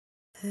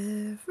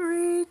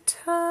Every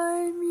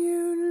time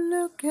you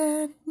look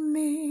at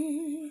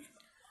me,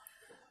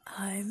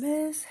 I'm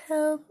as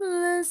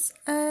helpless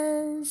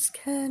as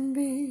can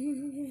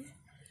be.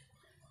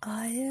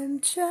 I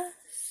am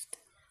just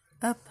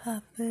a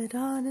puppet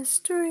on a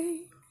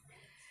string.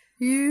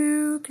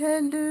 You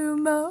can do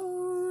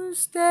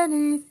most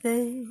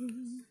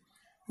anything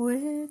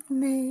with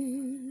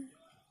me.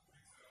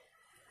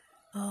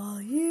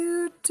 All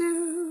you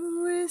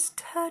do is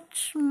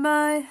touch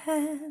my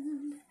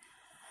hand,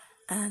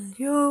 and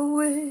your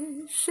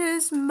wish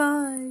is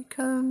my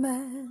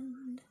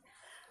command.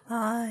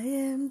 I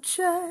am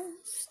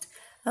just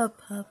a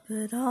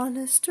puppet on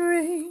a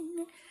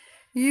string.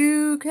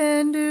 You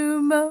can do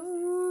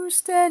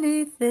most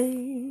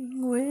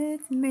anything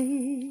with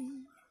me.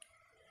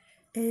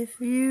 If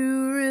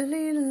you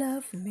really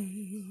love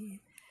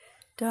me,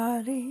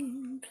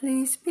 darling,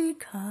 please be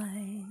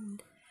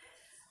kind.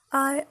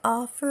 I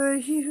offer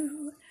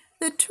you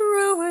the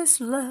truest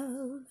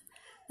love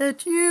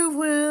that you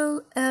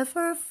will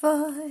ever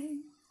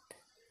find.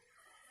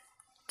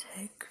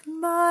 Take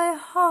my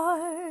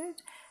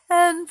heart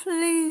and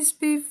please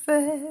be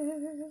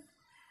fair.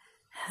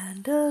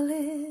 Handle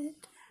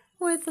it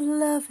with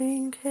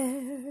loving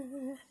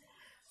care,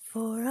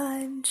 for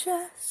I'm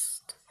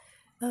just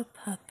a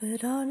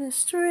puppet on a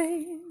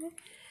string.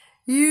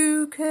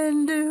 You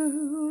can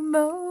do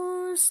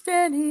most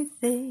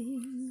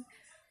anything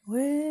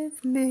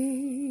with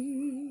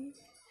me.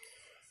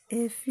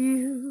 If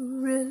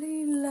you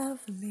really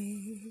love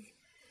me,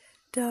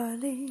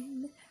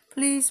 darling,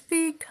 please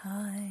be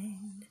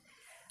kind.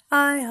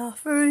 I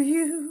offer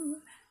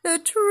you the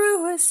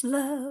truest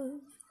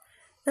love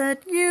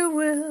that you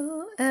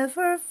will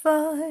ever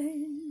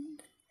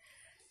find.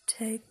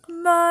 Take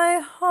my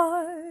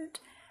heart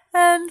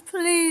and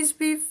please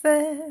be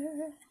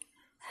fair.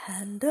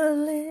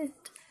 Handle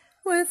it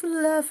with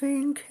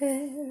loving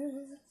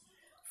care,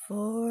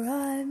 for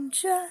I'm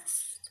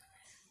just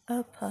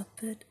a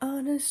puppet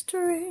on a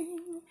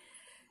string.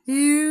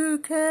 You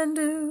can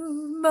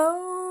do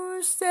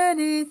most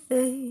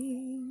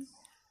anything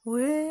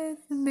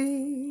with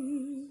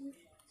me.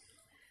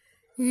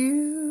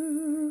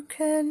 You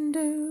can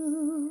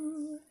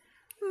do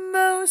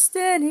most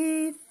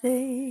anything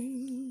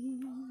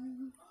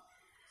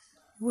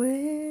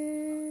with